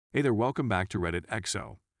Hey there, welcome back to Reddit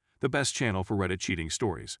XO, the best channel for Reddit cheating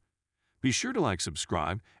stories. Be sure to like,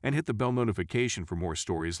 subscribe, and hit the bell notification for more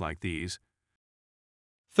stories like these.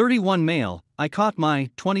 31 male, I caught my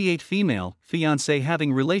 28 female fiancé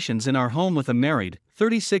having relations in our home with a married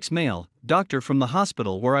 36 male doctor from the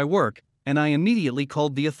hospital where I work, and I immediately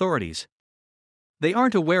called the authorities. They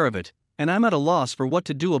aren't aware of it, and I'm at a loss for what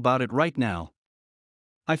to do about it right now.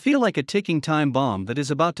 I feel like a ticking time bomb that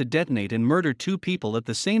is about to detonate and murder two people at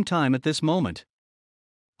the same time at this moment.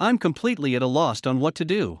 I'm completely at a loss on what to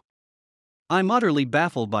do. I'm utterly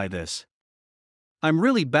baffled by this. I'm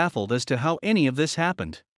really baffled as to how any of this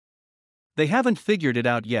happened. They haven't figured it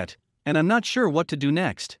out yet, and I'm not sure what to do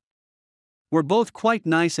next. We're both quite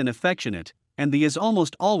nice and affectionate, and the is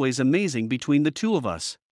almost always amazing between the two of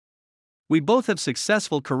us. We both have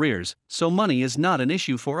successful careers, so money is not an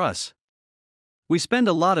issue for us. We spend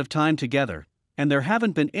a lot of time together, and there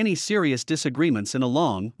haven't been any serious disagreements in a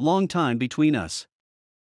long time between us.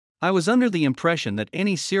 I was under the impression that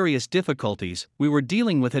any serious difficulties we were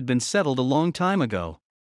dealing with had been settled a long time ago.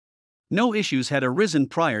 No issues had arisen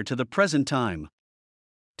prior to the present time.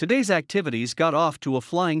 Today's activities got off to a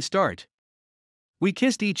flying start. We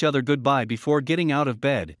kissed each other goodbye before getting out of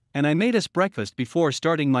bed, and I made us breakfast before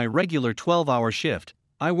starting my regular 12-hour shift.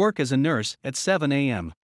 I work as a nurse at 7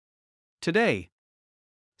 a.m. Today.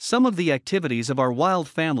 Some of the activities of our wild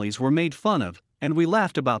families were made fun of, and we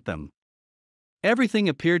laughed about them. Everything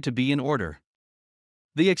appeared to be in order.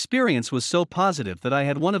 The experience was so positive that I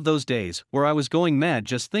had one of those days where I was going mad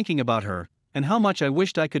just thinking about her, and how much I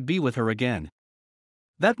wished I could be with her again.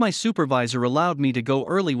 That my supervisor allowed me to go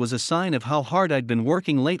early was a sign of how hard I'd been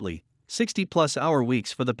working lately, 60+ hour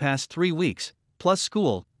weeks for the past 3 weeks, plus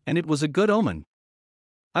school, and it was a good omen.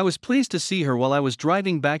 I was pleased to see her while I was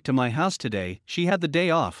driving back to my house today. She had the day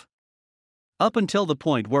off. Up until the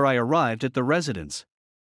point where I arrived at the residence.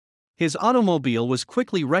 His automobile was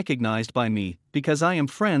quickly recognized by me because I am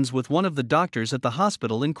friends with one of the doctors at the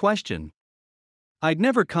hospital in question. I'd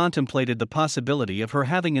never contemplated the possibility of her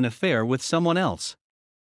having an affair with someone else.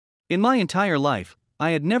 In my entire life,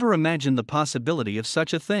 I had never imagined the possibility of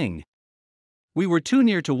such a thing. We were too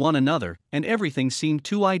near to one another, and everything seemed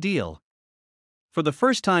too ideal. For the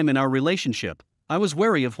first time in our relationship, I was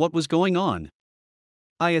wary of what was going on.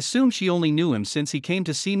 I assumed she only knew him since he came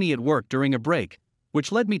to see me at work during a break,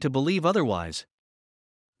 which led me to believe otherwise.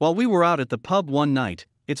 While we were out at the pub one night,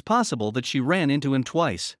 it's possible that she ran into him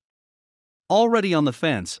twice. Already on the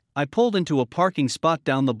fence, I pulled into a parking spot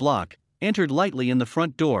down the block, entered lightly in the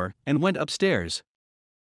front door, and went upstairs.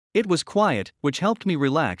 It was quiet, which helped me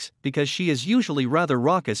relax because she is usually rather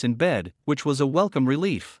raucous in bed, which was a welcome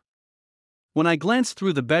relief. When I glanced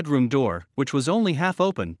through the bedroom door, which was only half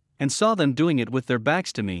open, and saw them doing it with their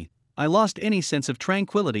backs to me, I lost any sense of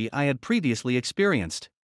tranquility I had previously experienced.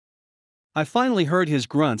 I finally heard his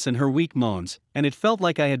grunts and her weak moans, and it felt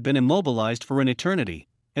like I had been immobilized for an eternity.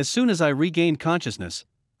 As soon as I regained consciousness,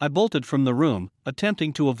 I bolted from the room,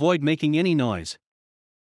 attempting to avoid making any noise.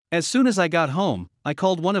 As soon as I got home, I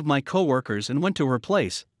called one of my coworkers and went to her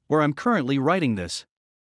place, where I'm currently writing this.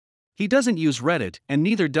 He doesn't use Reddit, and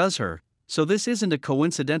neither does her, so this isn't a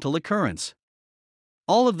coincidental occurrence.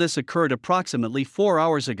 All of this occurred approximately 4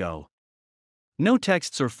 hours ago. No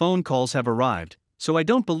texts or phone calls have arrived, so I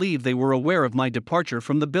don't believe they were aware of my departure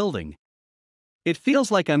from the building. It feels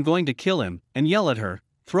like I'm going to kill him, and yell at her,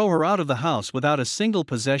 throw her out of the house without a single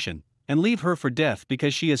possession, and leave her for death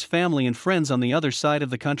because she has family and friends on the other side of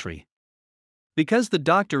the country. Because the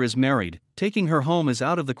doctor is married, taking her home is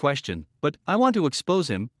out of the question, but I want to expose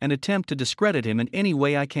him and attempt to discredit him in any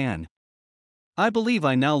way I can. I believe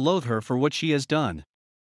I now loathe her for what she has done.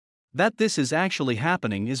 That this is actually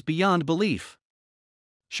happening is beyond belief.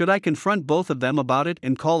 Should I confront both of them about it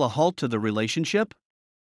and call a halt to the relationship?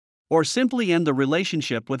 Or simply end the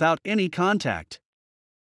relationship without any contact?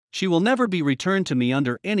 She will never be returned to me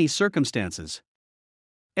under any circumstances.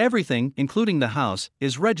 Everything, including the house,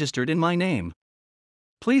 is registered in my name.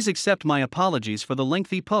 Please accept my apologies for the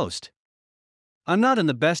lengthy post. I'm not in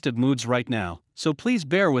the best of moods right now, so please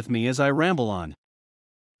bear with me as I ramble on.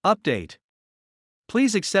 Update.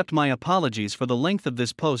 Please accept my apologies for the length of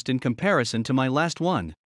this post in comparison to my last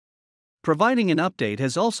one. Providing an update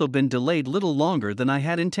has also been delayed little longer than I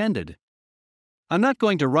had intended. I'm not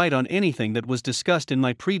going to write on anything that was discussed in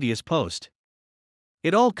my previous post.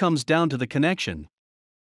 It all comes down to the connection.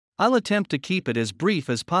 I'll attempt to keep it as brief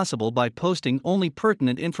as possible by posting only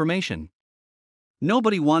pertinent information.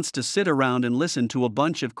 Nobody wants to sit around and listen to a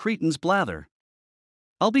bunch of cretins blather.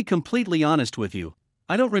 I'll be completely honest with you,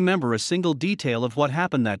 I don't remember a single detail of what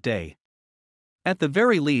happened that day. At the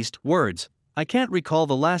very least, words, I can't recall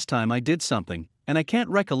the last time I did something, and I can't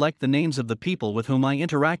recollect the names of the people with whom I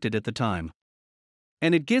interacted at the time.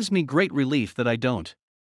 And it gives me great relief that I don't.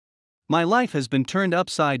 My life has been turned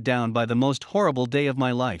upside down by the most horrible day of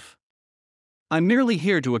my life. I'm merely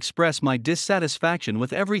here to express my dissatisfaction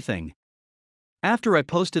with everything. After I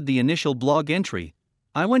posted the initial blog entry,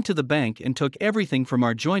 I went to the bank and took everything from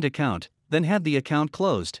our joint account, then had the account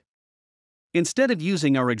closed. Instead of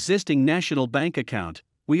using our existing national bank account,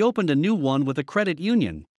 we opened a new one with a credit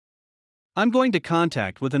union. I'm going to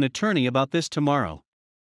contact with an attorney about this tomorrow.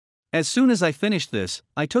 As soon as I finished this,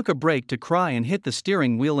 I took a break to cry and hit the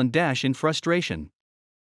steering wheel and dash in frustration.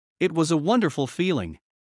 It was a wonderful feeling.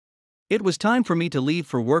 It was time for me to leave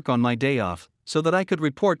for work on my day off, so that I could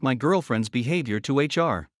report my girlfriend's behavior to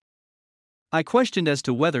HR. I questioned as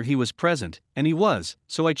to whether he was present, and he was,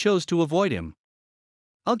 so I chose to avoid him.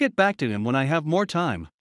 I'll get back to him when I have more time.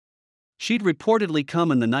 She'd reportedly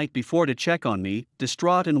come in the night before to check on me,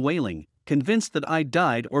 distraught and wailing, convinced that I'd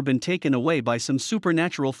died or been taken away by some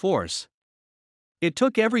supernatural force. It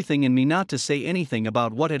took everything in me not to say anything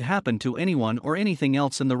about what had happened to anyone or anything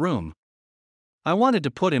else in the room. I wanted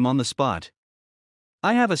to put him on the spot.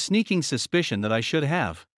 I have a sneaking suspicion that I should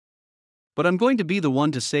have. But I'm going to be the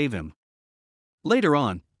one to save him. Later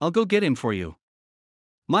on, I'll go get him for you.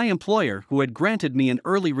 My employer, who had granted me an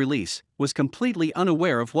early release, was completely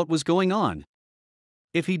unaware of what was going on.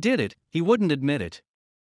 If he did it, he wouldn't admit it.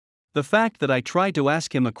 The fact that I tried to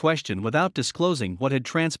ask him a question without disclosing what had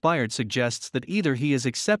transpired suggests that either he is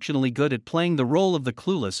exceptionally good at playing the role of the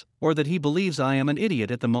clueless or that he believes I am an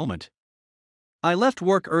idiot at the moment. I left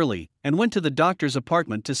work early and went to the doctor's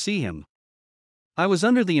apartment to see him. I was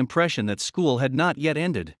under the impression that school had not yet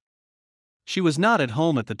ended. She was not at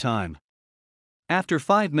home at the time. After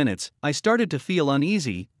 5 minutes, I started to feel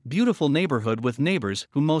uneasy. Beautiful neighborhood with neighbors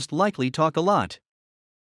who most likely talk a lot.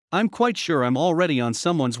 I'm quite sure I'm already on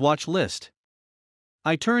someone's watch list.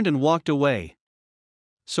 I turned and walked away.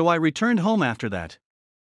 So I returned home after that.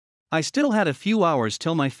 I still had a few hours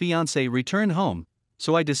till my fiancée returned home,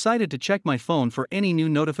 so I decided to check my phone for any new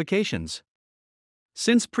notifications.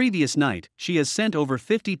 Since previous night, she has sent over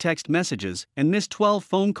 50 text messages and missed 12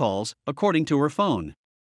 phone calls, according to her phone.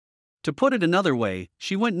 To put it another way,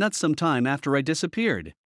 she went nuts sometime after I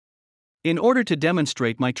disappeared. In order to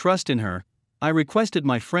demonstrate my trust in her, I requested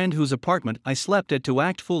my friend whose apartment I slept at to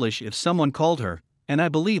act foolish if someone called her, and I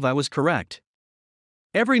believe I was correct.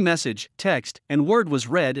 Every message, text, and word was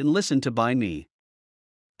read and listened to by me.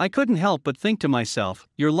 I couldn't help but think to myself,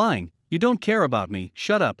 "You're lying, you don't care about me,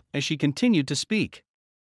 shut up," as she continued to speak.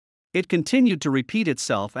 It continued to repeat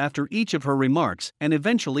itself after each of her remarks and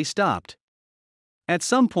eventually stopped. At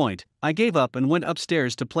some point, I gave up and went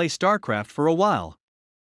upstairs to play StarCraft for a while.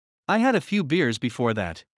 I had a few beers before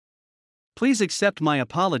that. Please accept my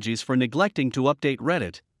apologies for neglecting to update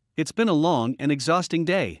Reddit. It's been a long and exhausting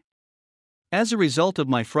day. As a result of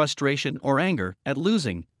my frustration or anger at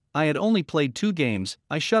losing, I had only played 2 games.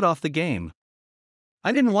 I shut off the game.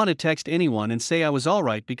 I didn't want to text anyone and say I was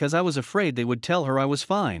alright because I was afraid they would tell her I was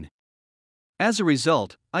fine. As a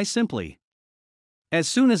result, I simply. As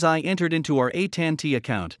soon as I entered into our AT&T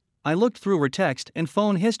account, I looked through her text and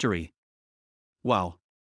phone history. Wow.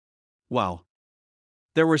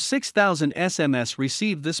 There were 6,000 SMS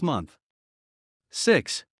received this month.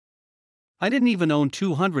 6. I didn't even own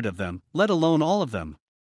 200 of them, let alone all of them.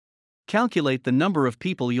 Calculate the number of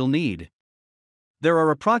people you'll need. There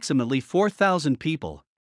are approximately 4,000 people.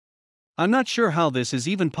 I'm not sure how this is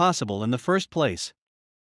even possible in the first place.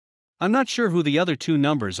 I'm not sure who the other 2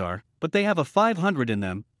 numbers are, but they have a 500 in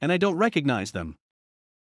them, and I don't recognize them.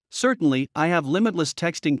 Certainly, I have limitless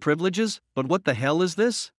texting privileges, but what the hell is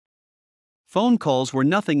this? Phone calls were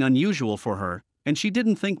nothing unusual for her, and she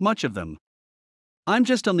didn't think much of them. I'm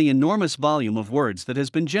just on the enormous volume of words that has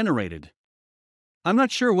been generated. I'm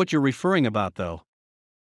not sure what you're referring about though.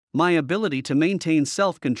 My ability to maintain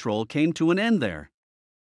self-control came to an end there.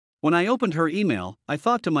 When I opened her email, I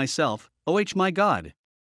thought to myself, "Oh my God."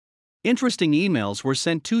 Interesting emails were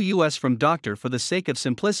sent to us from Doctor. For the sake of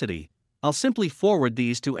simplicity, I'll simply forward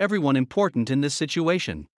these to everyone important in this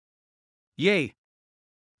situation. Yay!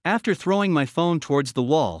 After throwing my phone towards the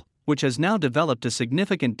wall, which has now developed a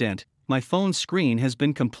significant dent, my phone's screen has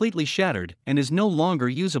been completely shattered and is no longer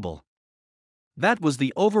usable. That was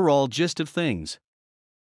the overall gist of things.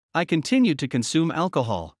 I continued to consume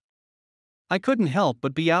alcohol. I couldn't help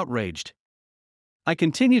but be outraged. I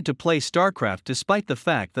continued to play StarCraft despite the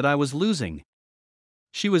fact that I was losing.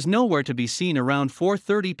 She was nowhere to be seen around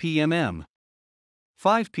 4:30 p.m.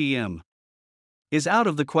 5 p.m. is out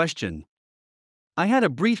of the question. I had a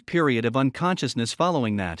brief period of unconsciousness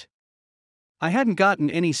following that. I hadn't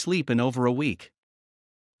gotten any sleep in over a week.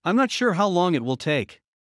 I'm not sure how long it will take.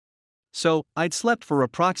 So, I'd slept for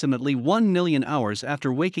approximately 1 million hours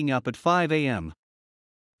after waking up at 5 a.m.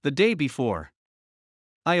 the day before.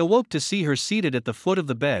 I awoke to see her seated at the foot of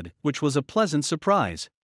the bed, which was a pleasant surprise.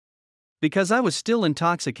 Because I was still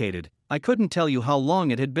intoxicated, I couldn't tell you how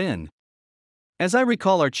long it had been. As I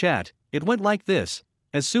recall our chat, it went like this: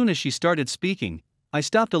 as soon as she started speaking, I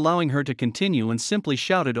stopped allowing her to continue and simply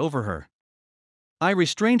shouted over her. I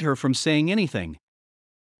restrained her from saying anything.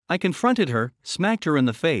 I confronted her, smacked her in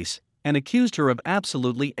the face, and accused her of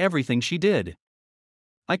absolutely everything she did.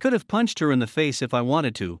 I could have punched her in the face if I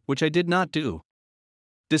wanted to, which I did not do.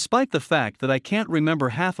 Despite the fact that I can't remember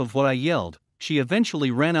half of what I yelled, she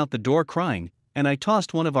eventually ran out the door crying, and I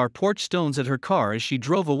tossed one of our porch stones at her car as she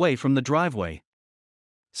drove away from the driveway.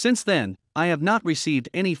 Since then, I have not received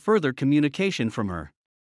any further communication from her.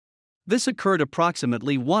 This occurred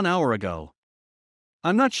approximately 1 hour ago.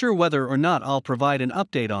 I'm not sure whether or not I'll provide an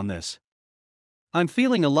update on this. I'm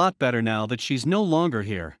feeling a lot better now that she's no longer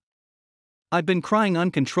here. I've been crying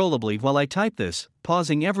uncontrollably while I type this,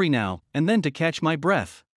 pausing every now and then to catch my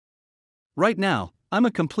breath. Right now, I'm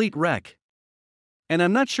a complete wreck. And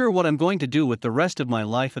I'm not sure what I'm going to do with the rest of my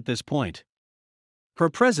life at this point. Her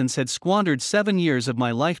presence had squandered 7 years of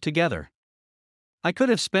my life together. I could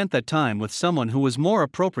have spent that time with someone who was more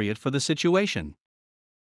appropriate for the situation.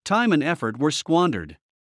 Time and effort were squandered.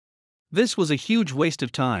 This was a huge waste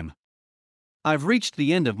of time. I've reached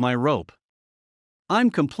the end of my rope. I'm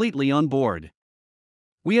completely on board.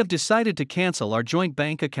 We have decided to cancel our joint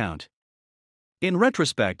bank account. In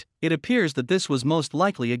retrospect, it appears that this was most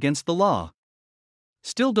likely against the law.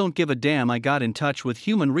 Still don't give a damn. I got in touch with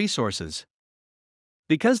human resources.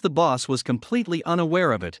 Because the boss was completely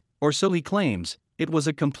unaware of it, or so he claims, it was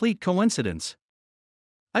a complete coincidence.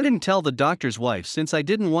 I didn't tell the doctor's wife since I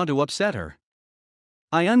didn't want to upset her.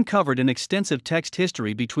 I uncovered an extensive text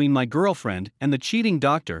history between my girlfriend and the cheating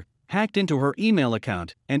doctor, hacked into her email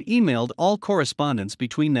account, and emailed all correspondence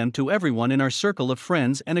between them to everyone in our circle of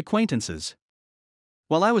friends and acquaintances.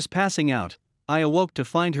 While I was passing out, I awoke to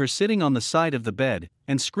find her sitting on the side of the bed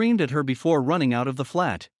and screamed at her before running out of the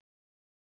flat.